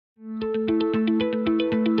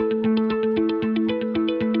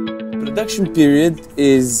Production period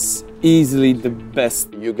is easily the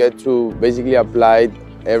best. You get to basically apply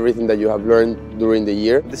everything that you have learned during the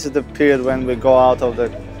year. This is the period when we go out of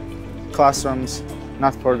the classrooms,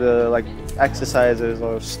 not for the exercises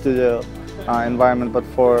or studio environment, but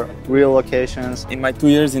for real locations. In my 2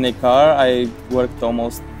 years in EICAR, I worked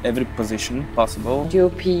almost every position possible.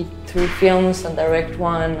 DOP 3 films and direct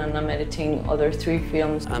 1, and I'm editing other 3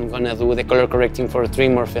 films. I'm gonna do the color correcting for 3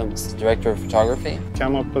 more films. Director of photography.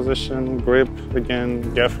 Camera position, grip, again,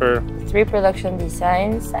 gaffer. 3 production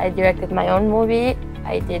designs. I directed my own movie.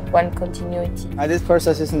 I did 1 continuity. I did first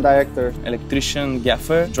assistant director. Electrician,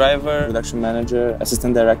 gaffer, driver, production manager,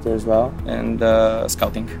 assistant director as well, and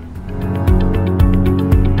scouting.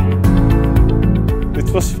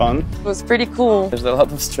 It was fun. It was pretty cool. There's a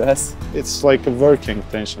lot of stress. It's like a working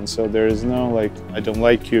tension, so there is no I don't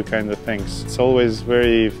like you kind of things. It's always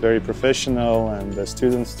very, very professional, and the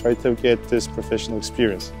students try to get this professional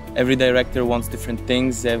experience. Every director wants different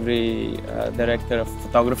things, every director of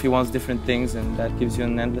photography wants different things, and that gives you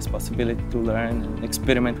an endless possibility to learn and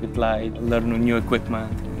experiment with light, learn new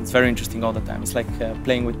equipment. It's very interesting all the time. It's like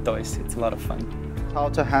playing with toys. It's a lot of fun. How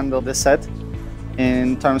to handle the set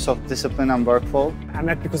in terms of discipline and workflow. I'm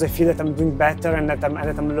not because I feel that I'm doing better and that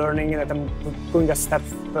I'm learning and that I'm going a step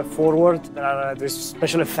forward. There's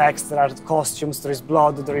special effects, there are costumes, there is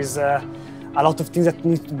blood, there is a lot of things that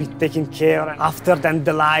need to be taken care of. After then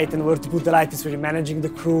the light and where to put the light is really managing the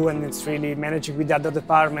crew, and it's really managing with the other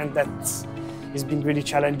department that is being really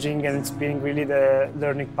challenging, and it's been really the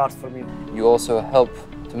learning part for me. You also help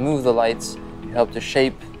to move the lights, you help to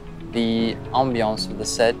shape the ambiance of the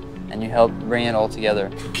set, and you help bring it all together.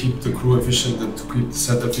 To keep the crew efficient and to keep the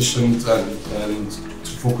set efficient, and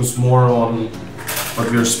to focus more on what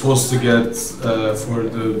we are supposed to get for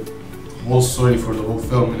the whole story, for the whole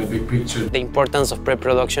film in a big picture. The importance of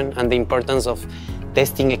pre-production and the importance of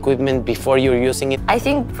testing equipment before you're using it. I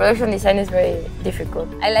think production design is very difficult.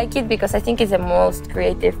 I like it because I think it's the most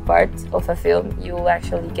creative part of a film. You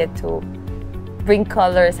actually get to bring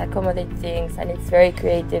colors, accommodate things, and it's very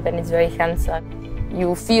creative and it's very hands-on.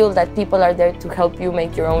 You feel that people are there to help you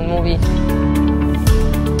make your own movie.